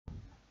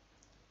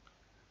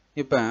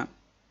இப்போ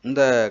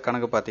இந்த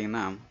கணக்கு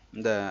பார்த்தீங்கன்னா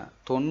இந்த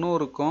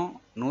 90க்கும்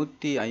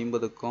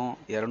 150க்கும்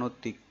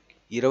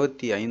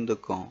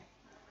 225க்கும்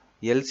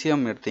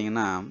எல்சிஎம்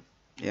எடுத்தீங்கன்னா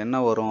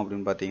என்ன வரும்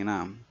அப்படின்னு பார்த்தீங்கன்னா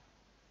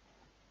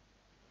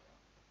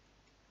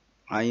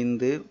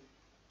 5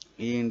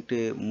 ×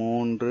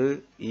 3 ×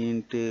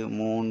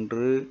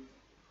 3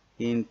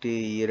 ×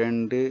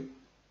 2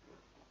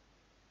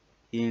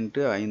 ×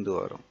 5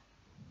 வரும்.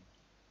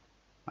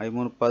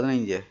 3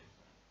 15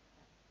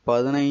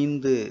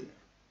 15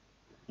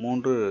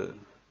 3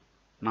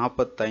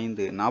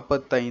 45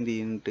 45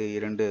 ×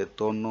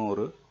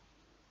 2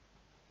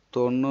 90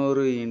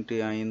 90 ×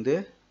 5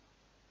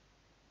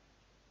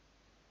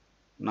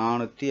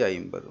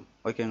 450.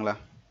 ஓகேங்களா?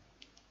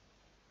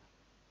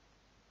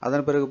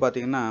 அதன் பிறகு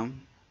பார்த்தீங்கன்னா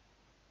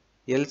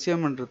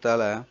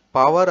எல்சிஎம்ன்றதால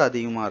பவர்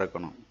அதிகமாக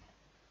இருக்கணும்.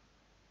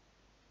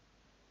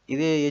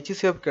 இதே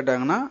ஹெச்சிஎஃப்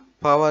கேட்டாங்கன்னா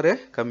பவரு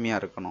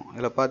கம்மியாக இருக்கணும்.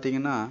 இதில்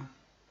பார்த்தீங்கன்னா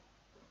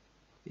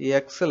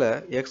எக்ஸில்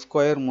எக்ஸ்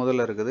ஸ்கொயர்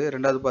முதல்ல இருக்குது.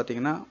 ரெண்டாவது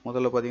பார்த்தீங்கன்னா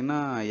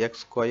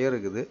எக்ஸ் ஸ்கொயர்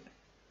இருக்குது.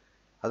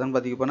 அதன்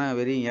பார்த்தீங்கன்னா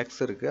வெறும்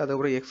எக்ஸ் இருக்குது. அதை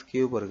கூட எக்ஸ்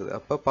கியூப் இருக்குது.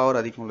 அப்போ பவர்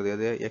அதிகம் உள்ளது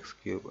அது எக்ஸ்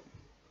கியூப்.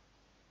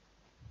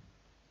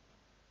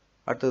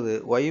 அடுத்தது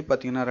ஒய்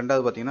பார்த்தீங்கன்னா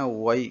ரெண்டாவது பார்த்தீங்கன்னா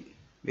ஒய்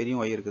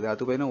வெறும் ஒய் இருக்குது. அது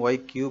பார்த்தீங்கன்னா ஒய்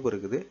கியூப்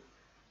இருக்குது.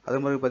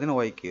 அதன் பிறகு பார்த்தீங்கன்னா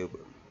ஒய் கியூப்.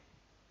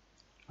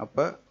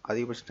 அப்போ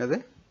அதிகபட்சது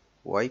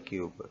ஒய்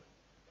கியூப்.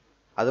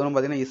 அதுவும்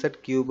பார்த்தீங்கன்னா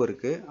இசட் கியூப்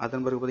இருக்குது.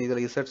 அதன் பிறகு பார்த்தீங்கன்னா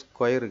இதில் இசட்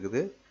ஸ்கொயர்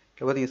இருக்குது.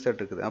 இதில் பார்த்தீங்கன்னா இசட்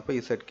இருக்குது. அப்போ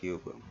இசட்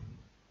கியூப்.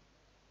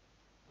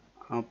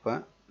 அப்போ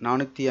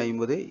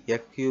 450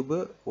 X cube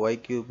Y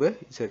cube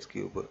Z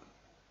cube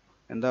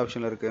எந்த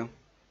ஆப்ஷனில் இருக்குது?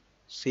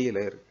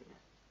 சியில் இருக்குது.